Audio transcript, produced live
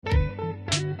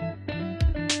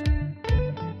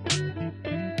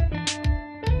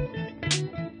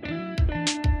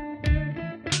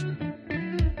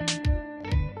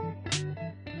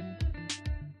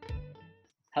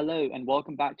Hello and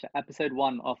welcome back to episode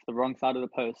 1 of The Wrong Side of the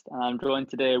Post. And I'm joined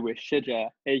today with Shija,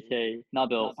 aka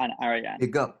Nabil, and Aryan.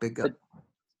 Big up.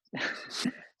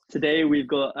 Today we've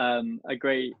got a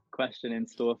great question in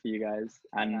store for you guys,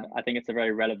 and I think it's a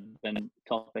very relevant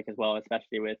topic as well,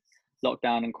 especially with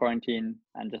lockdown and quarantine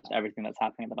and just everything that's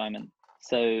happening at the moment.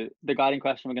 So the guiding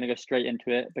question, we're going to go straight into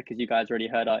it because you guys already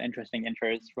heard our interesting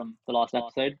intros from the last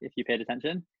episode, if you paid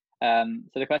attention.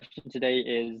 So the question today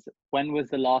is, when was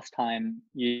the last time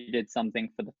you did something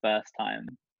for the first time?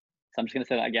 So I'm just going to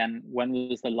say that again. When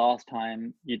was the last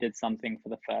time you did something for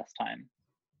the first time?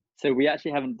 So we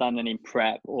actually haven't done any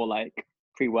prep or like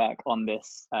pre-work on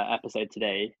this episode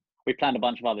today. We planned a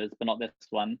bunch of others, but not this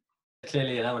one.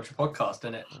 Clearly an amateur podcast,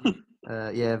 isn't it?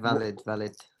 Yeah, valid.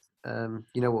 You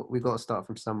know what? We've got to start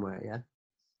from somewhere, yeah?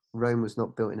 Rome was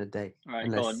not built in a day, Right,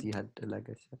 unless you had a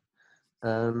Lego set.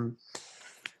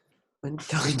 When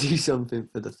did I do something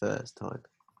for the first time?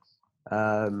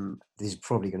 This is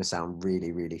probably going to sound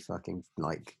really, really fucking,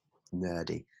 like,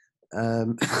 nerdy. I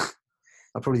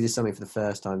probably did something for the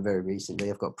first time very recently.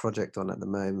 I've got a project on at the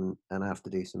moment, and I have to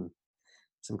do some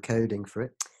coding for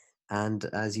it. And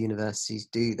as universities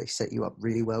do, they set you up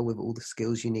really well with all the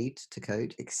skills you need to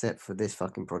code, except for this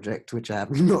fucking project, which I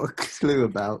have not a clue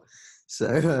about.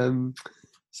 So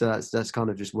that's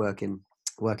kind of just working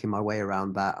my way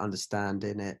around that,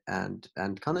 understanding it, and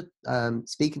kind of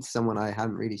speaking to someone I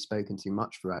haven't really spoken to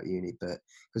much throughout uni, but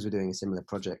because we're doing a similar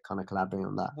project, kind of collaborating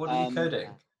on that. What are you coding?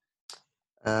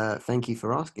 Thank you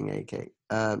for asking, AK.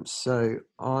 So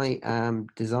I am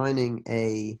designing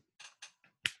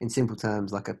in simple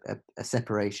terms, like a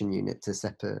separation unit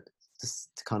to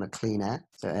kind of clean air.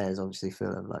 So air is obviously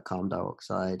full of like carbon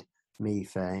dioxide,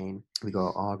 methane. We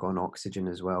got argon, oxygen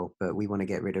as well, but we want to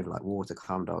get rid of like water,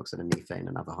 carbon dioxide, and methane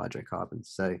and other hydrocarbons.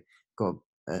 So got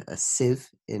a sieve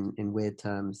in weird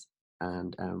terms,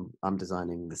 and I'm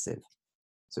designing the sieve.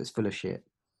 So it's full of shit.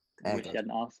 Which you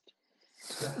hadn't asked.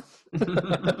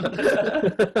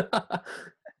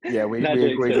 Yeah, we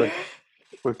agreed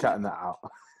we're cutting that out.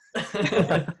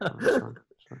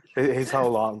 His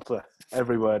whole answer,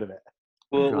 every word of it.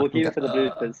 We'll keep it for the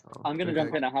bloopers. I'm going to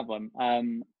jump in. I have one.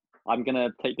 I'm going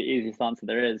to take the easiest answer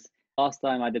there is. Last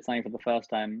time I did something for the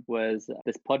first time was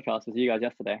this podcast with you guys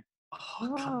yesterday.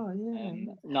 Oh,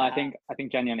 yeah. No, I think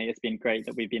genuinely it's been great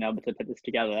that we've been able to put this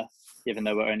together, even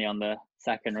though we're only on the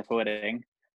second recording,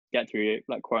 get through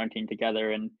like quarantine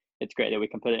together, and it's great that we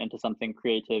can put it into something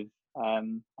creative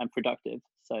and productive.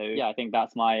 So yeah, I think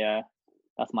that's my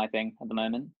thing at the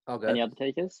moment. Okay. Any other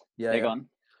takers? Yeah. Go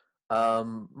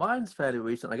on. Mine's fairly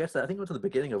recent. I guess I think it was at the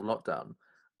beginning of lockdown.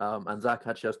 And Zach,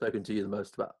 actually, I've spoken to you the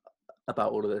most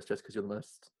about all of this, just because you're the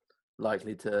most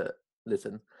likely to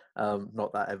listen.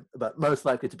 Not that, but most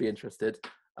likely to be interested.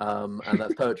 And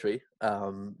that's poetry.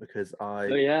 Because I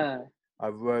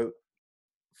wrote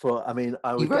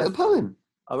You wrote a poem?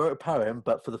 I wrote a poem,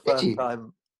 but for the first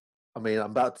time. I mean,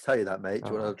 I'm about to tell you that, mate.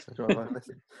 Do you want to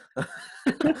listen?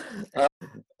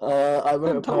 I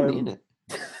wrote a poem.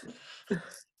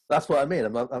 That's what I mean.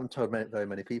 I'm told very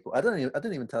many people. I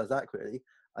didn't even tell Zach really.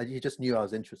 He just knew I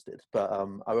was interested. But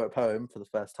I wrote a poem for the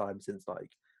first time since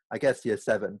I guess year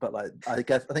 7. But I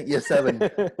think year 7,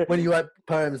 when you write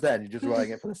poems, then you're just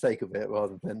writing it for the sake of it,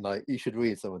 rather than you should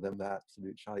read some of them. They're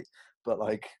absolute shite. But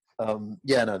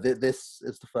this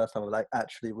is the first time I've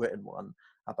actually written one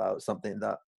about something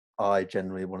that I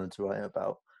generally wanted to write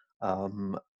about.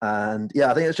 And yeah,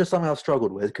 I think it's just something I've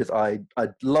struggled with, because I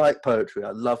like poetry.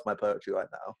 I love my poetry right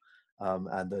now.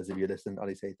 And those of you listening,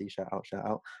 Ali Sathi, shout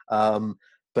out.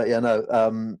 But yeah,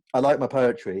 no, I like my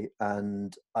poetry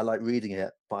and I like reading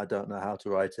it, but I don't know how to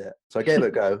write it. So I gave it a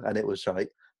go and it was shite.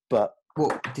 But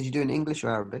what did you do in English or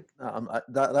Arabic?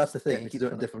 That's the thing. You keep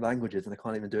doing it in different languages, and I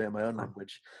can't even do it in my own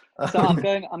language. So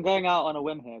I'm going out on a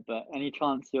whim here, but any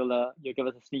chance you'll give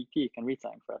us a sneak peek and read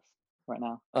something for us right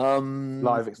now?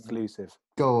 Live exclusive.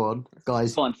 Go on,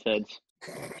 guys. Go on, Sid.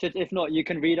 If not, you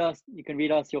can read us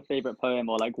your favorite poem,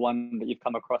 or like one that you've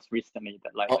come across recently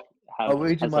that I'll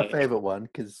read you my favorite one,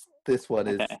 because this one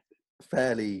is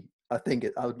fairly. I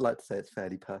would like to say it's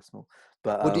fairly personal.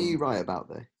 But what do you write about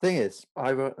though? Thing is, I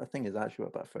actually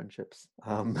wrote about friendships.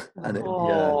 And big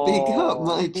up,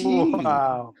 my G.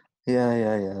 Wow.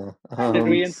 Yeah. Did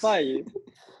we inspire you?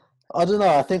 I don't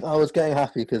know. I think I was getting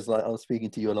happy because I was speaking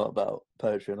to you a lot about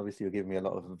poetry, and obviously you're giving me a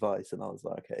lot of advice, and I was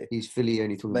like, okay. He's fully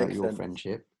only talking about your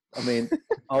friendship. I mean,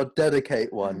 I thought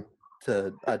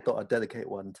I'd dedicate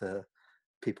one to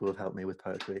people who've helped me with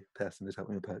poetry. Person who's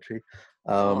helped me with poetry.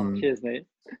 Cheers, mate.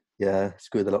 Yeah,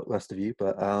 screw the rest of you,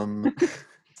 but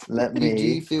let Do me.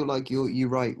 you feel like you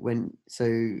write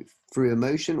through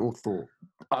emotion or thought?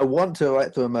 I want to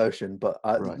write through emotion, but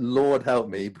Right. Lord help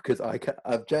me, because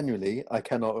I've genuinely I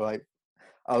cannot write.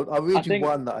 I'll read you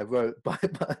one that I wrote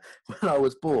when I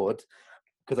was bored,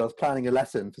 because I was planning a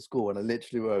lesson for school, and I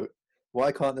literally wrote,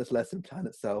 "Why can't this lesson plan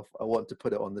itself? I want to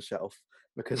put it on the shelf,"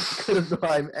 because I couldn't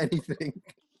rhyme anything,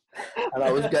 and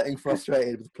I was getting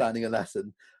frustrated with planning a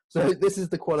lesson. So this is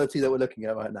the quality that we're looking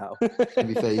at right now. To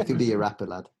be fair, you could be a rapper,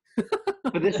 lad.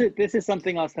 But this is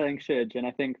something I was telling Shij, and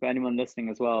I think for anyone listening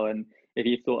as well, and if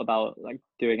you thought about like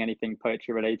doing anything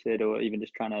poetry related or even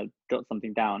just trying to jot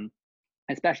something down,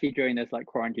 especially during this like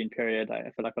quarantine period, I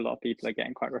feel like a lot of people are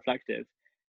getting quite reflective.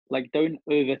 Like, don't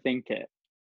overthink it.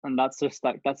 And that's just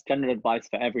like, that's general advice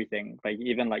for everything. Like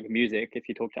even like music, if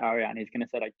you talk to Ariane, he's gonna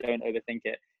say like, don't overthink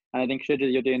it. And I think Shij,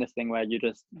 you're doing this thing where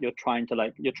you're trying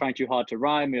too hard to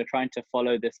rhyme, you're trying to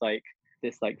follow this like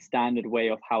standard way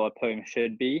of how a poem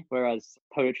should be, whereas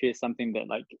poetry is something that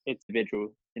like it's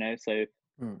individual, so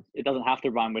it doesn't have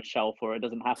to rhyme with shelf, or it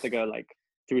doesn't have to go like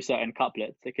through certain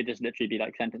couplets. It could just literally be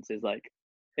like sentences. Like,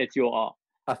 it's your art.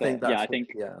 I think that's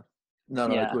No,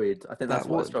 Yeah. agreed. I think that's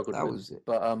what I struggled with. Was it.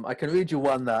 But I can read you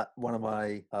one of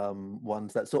my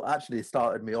ones that sort of actually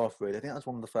started me off. Really, I think that's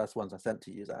one of the first ones I sent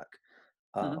to you, Zach.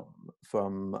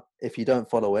 From, if you don't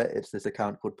follow it, it's this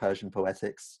account called Persian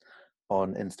Poetics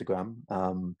on Instagram,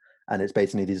 and it's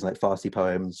basically these like Farsi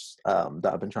poems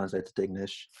that have been translated to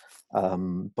English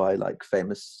by like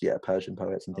famous Persian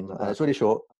poets and things like that. It's really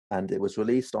short, and it was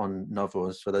released on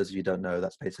Nowruz. For those of you who don't know,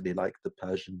 that's basically like the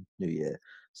Persian New Year.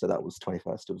 So that was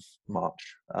 21st of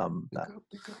March.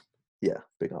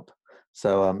 Big up.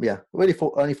 So really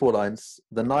only 4 lines.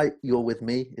 The night you're with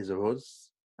me is a Ruz,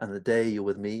 and the day you're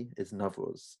with me is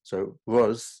Nowruz. So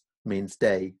Ruz means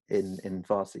day in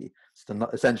Farsi. So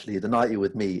essentially, the night you're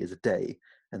with me is a day,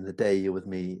 and the day you're with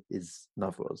me is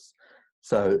Nowruz.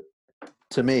 So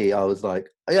to me, I was like,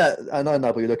 yeah, I know,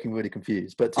 but you're looking really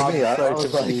confused. But to me, I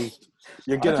was like,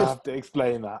 you're going to have to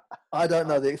explain that. I don't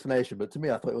know the explanation, but to me,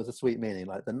 I thought it was a sweet meaning.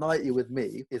 Like, the night you're with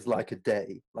me is like a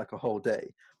day, like a whole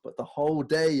day. But the whole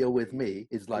day you're with me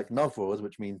is like Nowruz,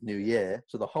 which means New Year.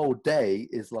 So the whole day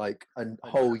is like a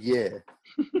whole year.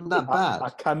 Not that bad. I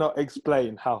cannot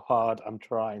explain how hard I'm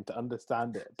trying to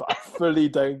understand it, but I fully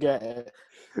don't get it.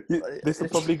 This is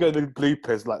probably going to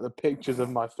bloopers, like the pictures of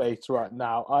my face right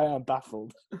now. I am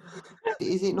baffled.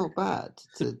 Is it not bad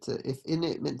to if in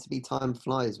it meant to be time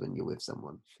flies when you're with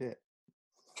someone? Shit.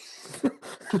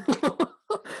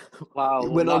 Wow.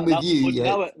 When I'm with you,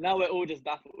 now we're all just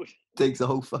baffled. Takes a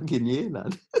whole fucking year,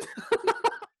 man.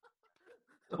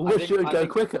 I wish it would go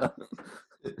quicker.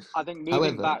 I think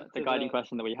moving back to the guiding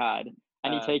question that we had,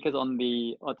 any takers on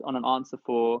an answer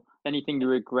for anything you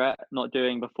regret not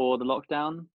doing before the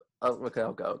lockdown? Oh, okay,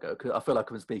 I'll go. Cause I feel like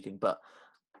I'm speaking, but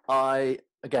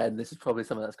again, this is probably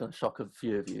something that's going to shock a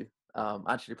few of you.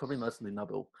 Actually, probably mostly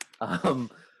Nabil.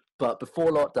 But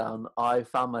before lockdown, I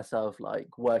found myself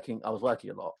like working. I was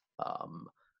working a lot,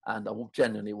 and I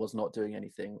genuinely was not doing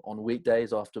anything on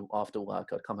weekdays. After work,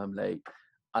 I'd come home late,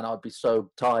 and I'd be so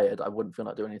tired I wouldn't feel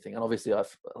like doing anything. And obviously,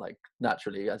 I've like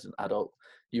naturally as an adult,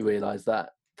 you realise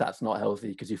that that's not healthy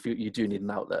because you do need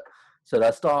an outlet. So I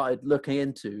started looking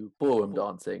into ballroom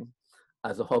dancing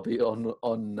as a hobby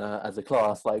on as a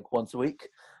class like once a week.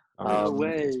 No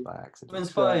way. By accident. What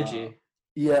inspired you?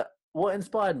 Yeah, what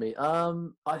inspired me?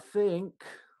 I think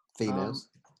Females.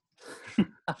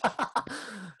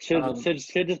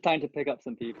 Should just time to pick up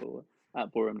some people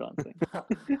at ballroom dancing.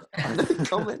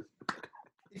 Comment.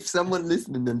 If someone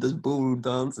listening and does ballroom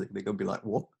dancing, they're gonna be like,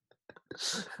 "What?"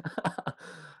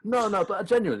 No, but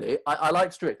genuinely, I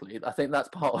like Strictly. I think that's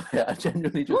part of it. I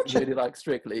genuinely just really like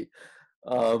Strictly.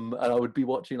 And I would be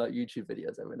watching like YouTube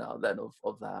videos every now and then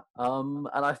of that. And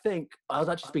I think I was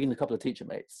actually speaking to a couple of teacher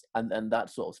mates, and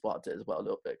that sort of sparked it as well a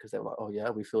little bit, because they were like, "Oh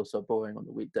yeah, we feel so boring on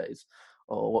the weekdays,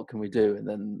 or what can we do?" And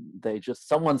then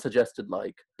someone suggested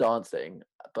like dancing,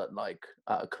 but like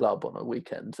at a club on a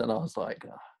weekend, and I was like,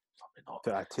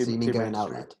 probably not. So you mean going out,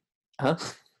 lad? Huh?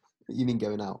 You mean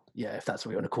going out? Yeah, if that's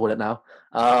what you want to call it now.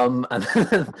 And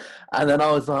then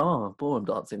I was like, oh, ballroom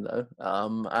dancing though.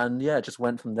 And yeah, just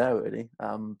went from there really.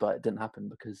 But it didn't happen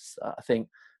because I think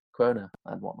Corona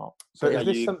and whatnot. So Yeah, is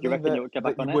this you something reckon you'll get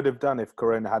back that on you it? would have done if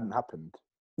Corona hadn't happened?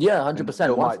 Yeah, 100%.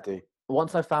 Still might do.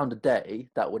 Once I found a day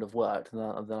that would have worked, then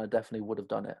I definitely would have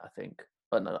done it, I think.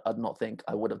 But no, I'd not think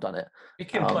I would have done it. You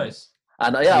came close.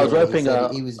 And I was roping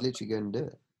He was literally going to do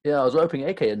it. Yeah, I was roping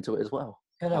AK into it as well.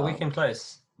 Yeah, no, we came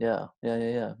close. Yeah.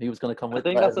 He was going to come with. I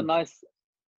think that's a nice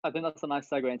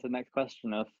segue into the next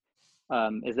question of,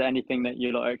 is there anything that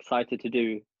you lot are excited to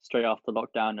do straight after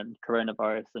lockdown and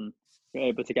coronavirus, and you're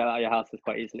able to get out of your houses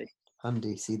quite easily?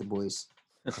 Andy, see the boys.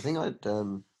 I think I'd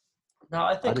No,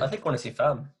 I think didn't- I want to see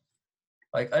fam.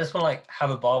 Like, I just want to like have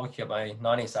a barbecue at my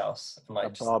nanny's house and A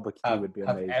like just barbecue would be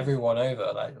have amazing. everyone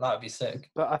over. Like, that would be sick.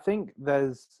 But I think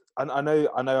there's, and I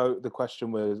know the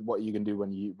question was what you can do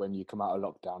when you come out of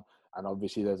lockdown, and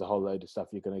obviously there's a whole load of stuff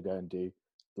you're going to go and do,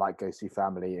 like go see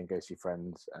family and go see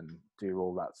friends and do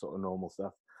all that sort of normal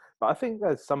stuff. But I think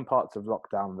there's some parts of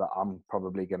lockdown that I'm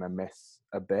probably going to miss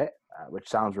a bit, which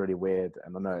sounds really weird,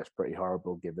 and I know it's pretty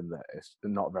horrible given that it's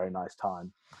not a very nice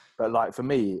time. But like for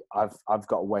me, I've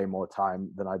got way more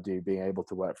time than I do being able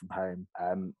to work from home,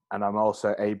 and I'm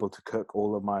also able to cook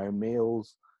all of my own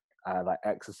meals, like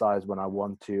exercise when I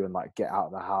want to, and like get out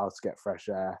of the house, get fresh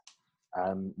air,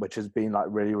 which has been like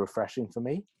really refreshing for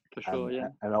me. For sure, yeah.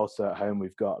 And also at home,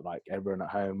 we've got like everyone at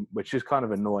home, which is kind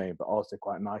of annoying, but also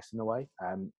quite nice in a way.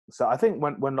 So I think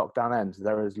when lockdown ends,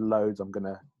 there is loads I'm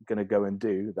gonna go and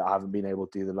do that I haven't been able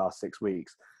to do the last 6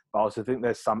 weeks. But I also think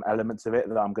there's some elements of it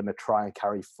that I'm gonna try and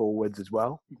carry forwards as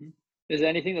well. Mm-hmm. Is there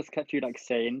anything that's kept you like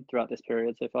sane throughout this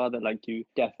period so far that like you're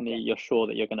sure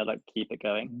that you're gonna like keep it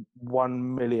going?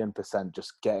 1,000,000%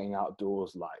 just getting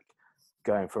outdoors, like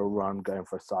going for a run, going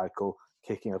for a cycle,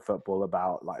 kicking a football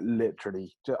about, like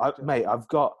literally. Mate, I've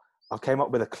came up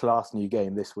with a class new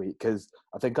game this week because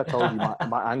I think I told you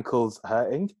my ankle's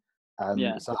hurting,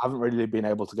 so I haven't really been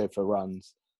able to go for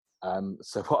runs.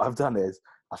 So what I've done is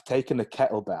I've taken a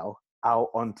kettlebell out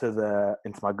into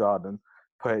my garden,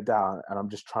 put it down, and I'm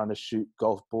just trying to shoot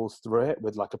golf balls through it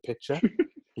with like a pitcher.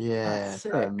 Yeah.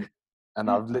 And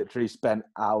I've literally spent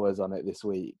hours on it this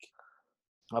week.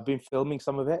 I've been filming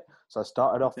some of it, so I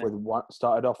started off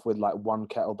with like one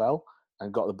kettlebell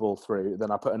and got the ball through. Then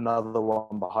I put another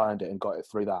one behind it and got it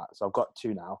through that. So I've got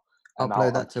two now.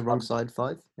 Upload that to Wrong Side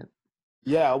 5.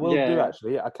 Yeah, I will do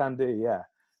actually. I can do, yeah.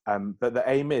 But the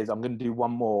aim is I'm going to do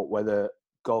one more where the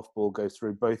golf ball goes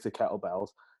through both the kettlebells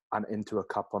and into a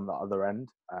cup on the other end.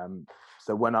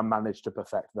 So when I manage to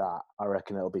perfect that, I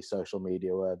reckon it'll be social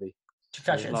media worthy. To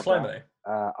catch it in slow-mo?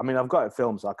 I mean, I've got it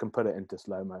filmed, so I can put it into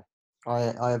slow-mo.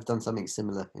 I have done something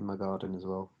similar in my garden as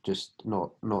well, just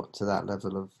not to that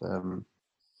level of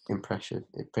impressive.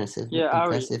 Yeah,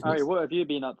 Ari, what have you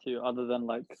been up to other than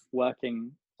like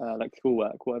working, like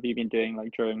schoolwork? What have you been doing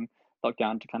like during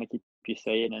lockdown to kind of keep you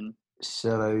sane? And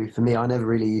so for me, I never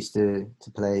really used to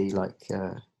play like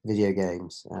video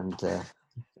games, and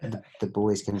the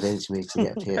boys convinced me to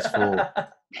get PS4.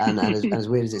 and as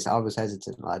weird as it's, I was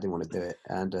hesitant. I didn't want to do it,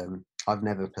 and I've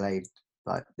never played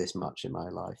like this much in my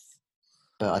life.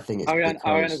 But I think it's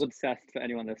Arian is obsessed. For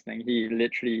anyone listening, he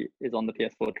literally is on the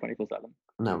PS4 24/7.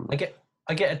 No, I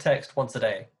get a text once a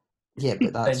day. Yeah,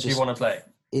 but that's then do you want to play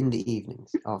in the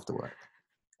evenings after work?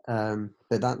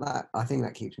 But that I think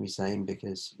that keeps me sane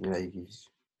because you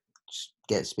just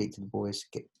get to speak to the boys,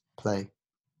 play.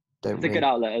 It's a good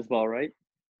outlet as well, right?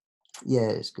 Yeah,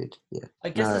 it's good. Yeah, I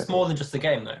guess it's more than just the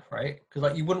game, though, right? Because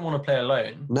like you wouldn't want to play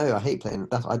alone. No, I hate playing.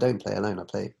 I don't play alone. I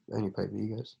only play with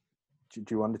you guys. Do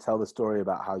you want to tell the story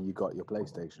about how you got your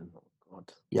PlayStation? Oh,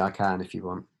 God. Yeah, I can if you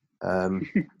want.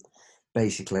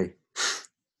 Basically,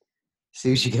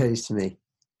 Sushi goes to me,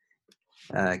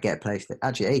 get a PlayStation.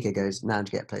 Actually, AK goes, "Now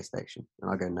get a PlayStation,"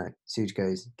 and I go, "No." Suji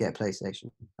goes, "Get a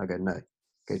PlayStation." I go, "No."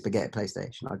 He goes, "But get a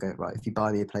PlayStation." I go, "Right, if you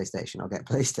buy me a PlayStation, I'll get a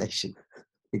PlayStation."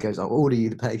 He goes, "I'll order you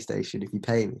the PlayStation if you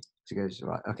pay me." So he goes,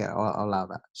 "Right, okay, I'll allow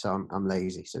that." So I'm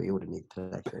lazy, so he ordered me the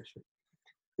PlayStation.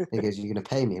 He goes, "You're going to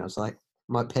pay me?" And I was like,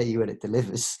 "Might pay you when it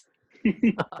delivers."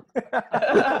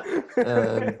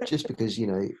 Just because you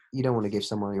don't want to give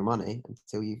someone your money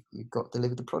until you've got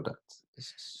delivered the product.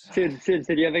 Sid,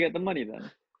 did you ever get the money then?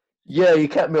 Yeah, you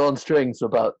kept me on strings for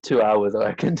about 2 hours, I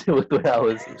reckon, 2 or 3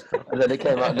 hours, and then it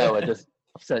came out. No, I just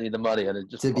sent you the money, and it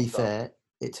just. To be fair,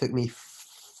 it took me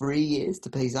 3 years to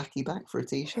pay Zaki back for a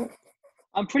T-shirt.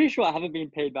 I'm pretty sure I haven't been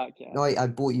paid back yet. No, I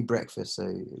bought you breakfast, so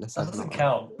let's that have doesn't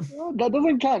count. That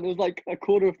doesn't count. It was like a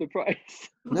quarter of the price.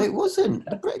 No, it wasn't.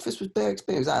 The breakfast was bare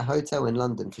expensive. It was at a hotel in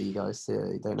London for you guys.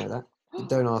 You don't know that.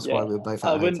 Don't ask why we were both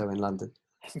at a hotel in London.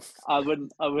 I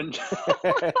wouldn't.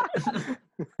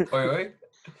 Wait.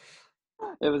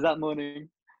 It was that morning.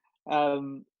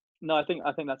 No, I think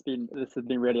this has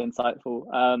been really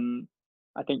insightful.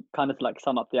 I think kind of like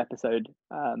sum up the episode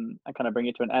and kind of bring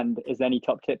it to an end. Is there any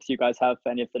top tips you guys have for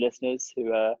any of the listeners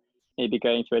who are maybe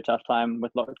going through a tough time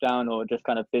with lockdown or just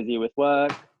kind of busy with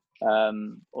work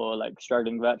or like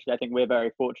struggling virtually? I think we're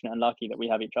very fortunate and lucky that we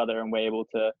have each other and we're able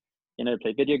to,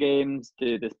 play video games,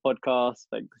 do this podcast,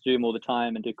 like Zoom all the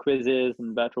time and do quizzes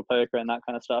and virtual poker and that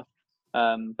kind of stuff.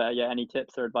 But yeah, any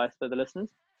tips or advice for the listeners?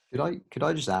 Could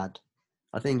I just add?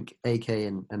 I think AK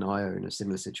and I are in a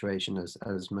similar situation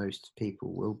as most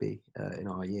people will be in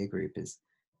our year group. Is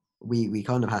we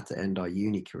kind of had to end our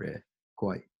uni career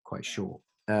quite quite short.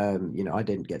 I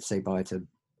didn't get to say bye to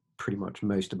pretty much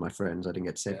most of my friends. I didn't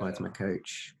get to say bye to my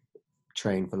coach,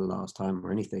 train for the last time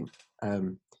or anything.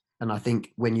 And I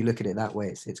think when you look at it that way,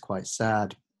 it's quite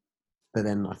sad. But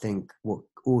then I think what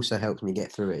also helps me get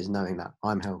through it is knowing that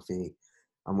I'm healthy,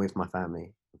 I'm with my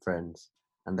family and friends,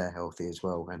 and they're healthy as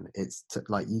well. And it's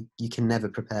like you can never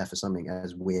prepare for something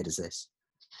as weird as this.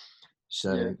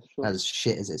 So as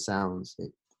shit as it sounds,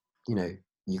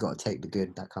 you got to take the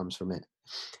good that comes from it.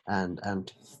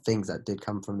 And things that did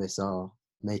come from this are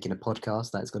making a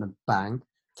podcast that's going to bang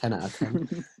 10 out of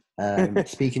 10.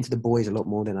 Speaking to the boys a lot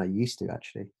more than I used to,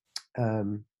 actually.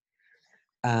 And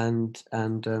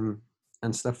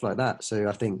stuff like that. So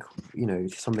I think,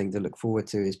 something to look forward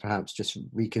to is perhaps just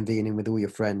reconvening with all your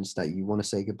friends that you want to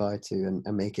say goodbye to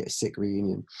and make it a sick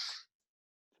reunion.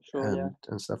 Sure,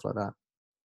 and stuff like that.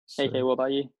 So, AK, what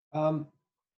about you?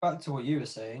 Back to what you were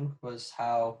saying was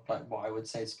how, like, what I would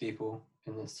say to people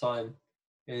in this time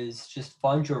is just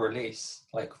find your release.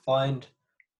 Like, find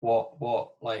what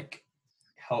like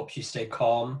helps you stay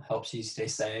calm, helps you stay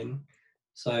sane.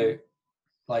 So,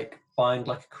 like, find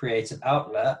like a creative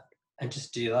outlet and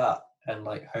just do that, and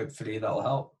like hopefully that'll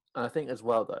help. And I think as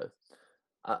well, though,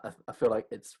 I feel like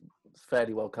it's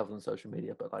fairly well covered on social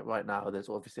media, but like right now, there's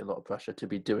obviously a lot of pressure to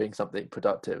be doing something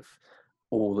productive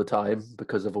all the time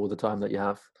because of all the time that you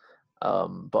have.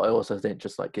 But I also think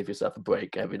just like give yourself a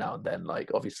break every now and then. Like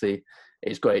obviously,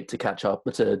 it's great to catch up,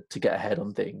 but to get ahead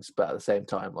on things, but at the same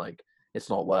time, like it's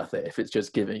not worth it if it's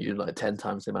just giving you like 10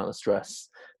 times the amount of stress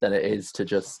than it is to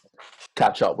just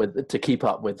to keep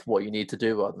up with what you need to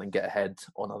do rather than get ahead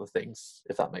on other things,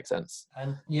 if that makes sense.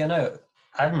 And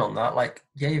adding on that, like,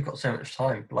 you've got so much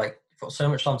time. Like, you've got so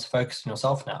much time to focus on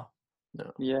yourself now.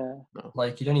 No. Yeah. No.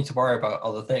 Like, you don't need to worry about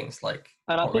other things. Like,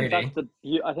 and I think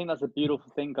really. I think that's a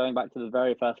beautiful thing. Going back to the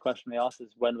very first question we asked, is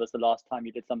when was the last time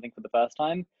you did something for the first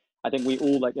time? I think we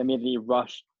all like immediately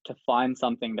rush to find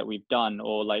something that we've done,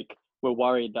 or like we're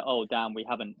worried that, oh damn, we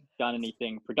haven't done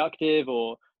anything productive,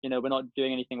 or we're not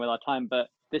doing anything with our time. But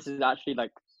this is actually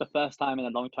like the first time in a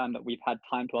long time that we've had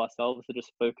time to ourselves to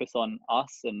just focus on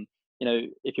us. And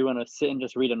if you want to sit and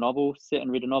just read a novel, sit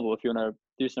and read a novel. If you want to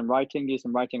do some writing, do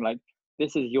some writing. Like,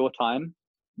 this is your time.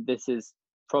 This is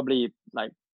probably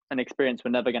like an experience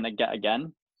we're never going to get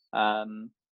again. I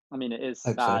mean, it is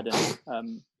sad, so.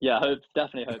 And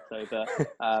definitely hope so.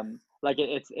 But like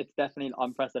it's definitely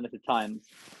unprecedented times,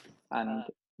 and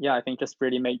I think just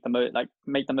really make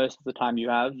the most of the time you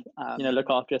have. Look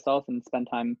after yourself and spend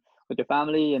time with your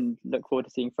family, and look forward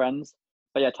to seeing friends.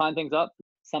 But time things up.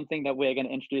 Something that we're going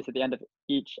to introduce at the end of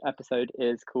each episode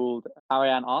is called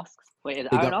Ariane Asks. Wait, is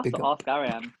Ariane Asks or Ask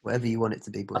Ariane? Whatever you want it to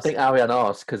be, boys. I think Ariane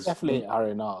asks because definitely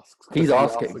Ariane asks. He's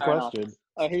asking the question. Asks.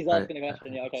 Oh, he's asking a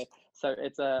question. Yeah, okay. So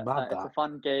it's a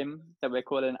fun game that we're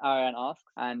calling Ariane Asks,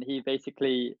 and he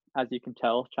basically, as you can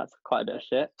tell, chats quite a bit of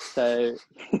shit. So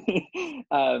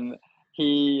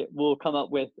he will come up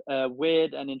with a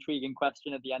weird and intriguing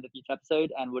question at the end of each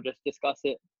episode, and we'll just discuss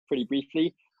it pretty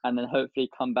briefly, and then hopefully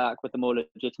come back with a more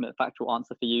legitimate, factual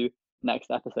answer for you next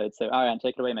episode. So Ariane,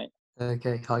 take it away, mate.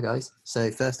 Okay, hi guys.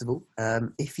 So first of all,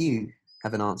 if you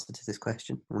have an answer to this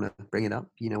question, I want to bring it up.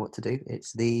 You know what to do.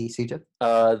 It's the Suja.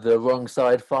 The wrong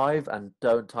side 5, and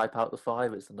don't type out the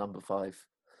 5. It's the number 5.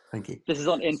 Thank you. This is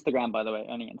on Instagram, by the way.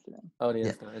 Only Instagram. Only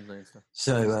Instagram.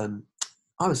 So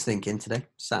I was thinking today,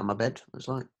 sat in my bed. I was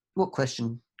like, what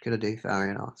question could I do for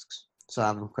Ariane Asks? So I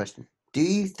have a question. Do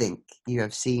you think you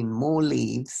have seen more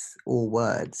leaves or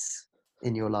words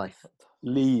in your life?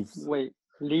 Leaves. Wait.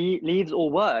 Leaves or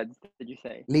words, did you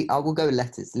say? I will go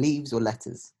letters. Leaves or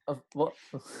letters? What?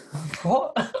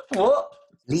 What?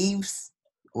 Leaves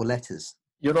or letters?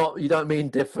 You don't mean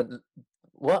different.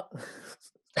 What?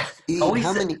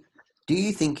 How many? Do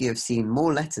you think you have seen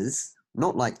more letters?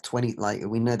 Not like 20. Like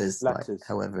we know there's like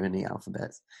however many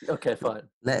alphabets. Okay, fine.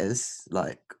 Letters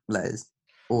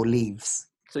or leaves.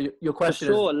 So your question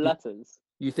For sure, is letters.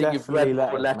 You think Definitely you've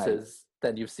read more letters, letters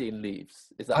than you've seen leaves?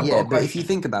 Is that Yeah, but if you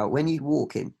think about when you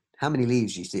walk in, how many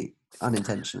leaves you see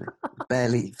unintentionally? Bare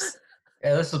leaves.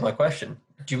 Yeah, this is my question.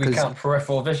 Do we count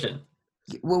peripheral vision?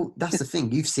 Well, that's the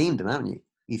thing. You've seen them, haven't you?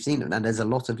 You've seen them, and there's a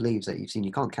lot of leaves that you've seen.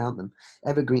 You can't count them.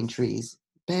 Evergreen trees,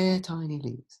 bare tiny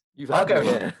leaves. I'll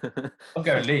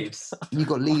go leaves. You've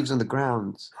got leaves on the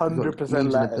ground.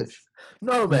 100% letters.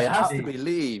 No, mate, it has to be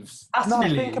leaves.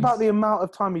 Think about the amount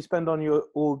of time you spend on your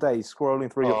all day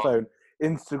scrolling through your phone,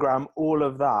 Instagram, all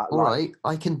of that. All right,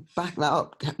 I can back that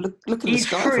up. Look at the each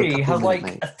sky tree for a has couple like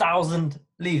minutes, 1,000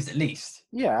 leaves at least.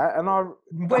 Yeah, and how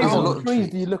many trees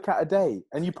do you look at a day?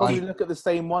 And you probably look at the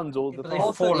same ones all the time.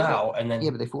 They fall out, and then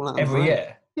but they fall out every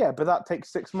year. Yeah, but that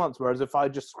takes 6 months. Whereas if I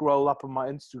just scroll up on my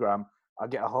Instagram, I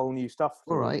get a whole new stuff.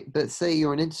 All right, but say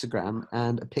you're on Instagram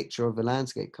and a picture of a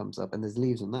landscape comes up and there's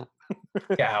leaves on that.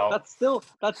 Get out.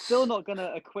 That's still not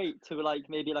gonna equate to like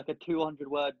maybe like a 200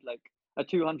 word, like a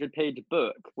 200 page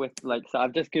book with like, so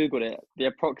I've just googled it, the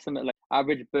approximate like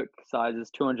average book size is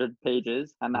 200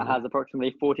 pages and that Right. has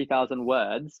approximately 40,000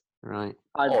 words. Right.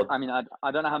 Odd. I mean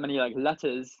I don't know how many like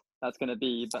letters that's gonna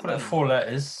be, but Put it 4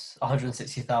 letters,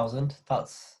 160,000.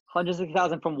 That's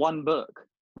 160,000 from one book.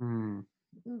 Hmm.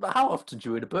 But how often do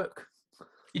you read a book?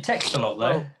 you text a lot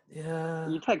though. Well, yeah.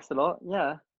 You text a lot,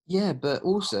 yeah, Yeah, but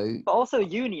also, but also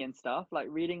uni and stuff, like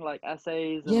reading like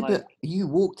essays and yeah, like but you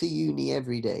walk to uni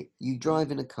every day. You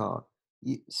drive in a car.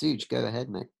 Suj, go ahead,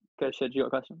 mate. go shit, you got a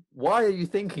question? Why are you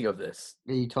thinking of this?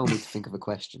 Yeah, you told me to think of a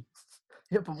question.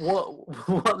 Yeah, but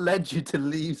what led you to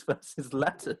leaves versus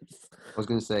letters? I was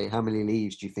going to say, how many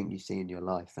leaves do you think you see in your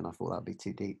life? And I thought that'd be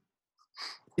too deep.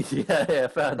 Yeah,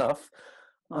 fair enough.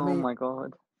 I Oh mean, my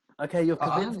god. okay, you've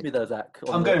I- convinced me though, Zach.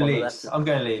 on I'm the- going on the leaves. letters. I'm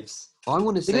going leaves. I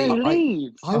want to say, You're going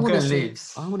leaves. I I'm want to going say,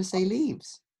 leaves. I want to say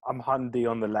leaves. I'm handy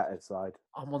on the letter side.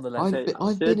 I'm on the I've letters. been, now.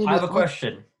 I've been in. I have a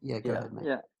question. Yeah, go Yeah. ahead, mate.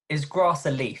 Yeah. Is grass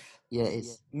a leaf? Yeah, it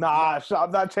is. Nah, shut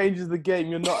up. That changes the game.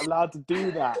 You're not allowed to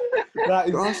do that. That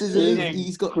is Grass is a leaf. cheating.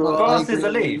 He's got. Grass I is a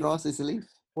agree. leaf. Grass is a leaf.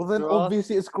 Well, then Grass-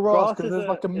 obviously it's grass grass because is there's a-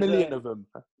 like a is million a- of them.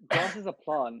 Grass is a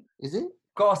plant. Is it?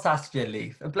 Grass has to be a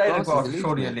leaf. A blade Grass of is a grass is leaf,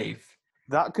 surely a mate. leaf.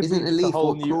 That could Isn't be a just a leaf whole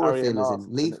what new chlorophyll area is in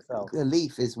in? Leaf. itself. A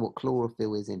leaf is what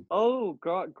chlorophyll is in. Oh,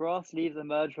 grass leaves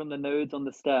emerge from the nodes on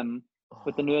the stem,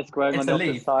 with the newest growing It's on the a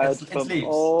opposite leaf. side. It's from- leaves.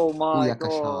 Oh my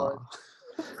Booyakasha. god.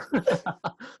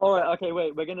 All right, okay,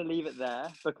 wait. We're gonna leave it there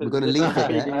because We're gonna this leave is it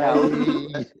freaking there.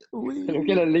 out. Wee. We're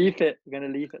gonna leave it. We're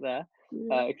gonna leave it there.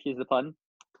 Excuse the pun.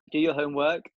 Do your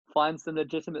homework. Find some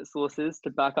legitimate sources to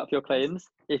back up your claims.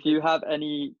 If you have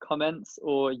any comments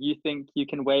or you think you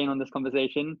can weigh in on this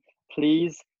conversation,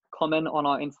 please comment on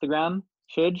our Instagram.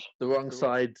 Shij, The wrong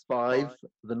side 5,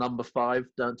 the number 5.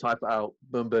 Don't type it out.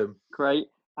 Boom, boom. great.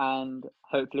 And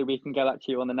hopefully we can get back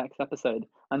to you on the next episode.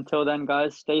 Until then,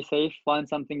 guys, stay safe. Find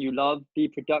something you love. Be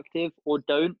productive or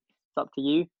don't. It's up to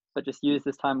you. But just use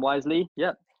this time wisely.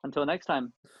 Yep. Until next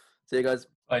time. See you guys.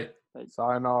 Like,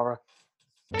 Sayonara.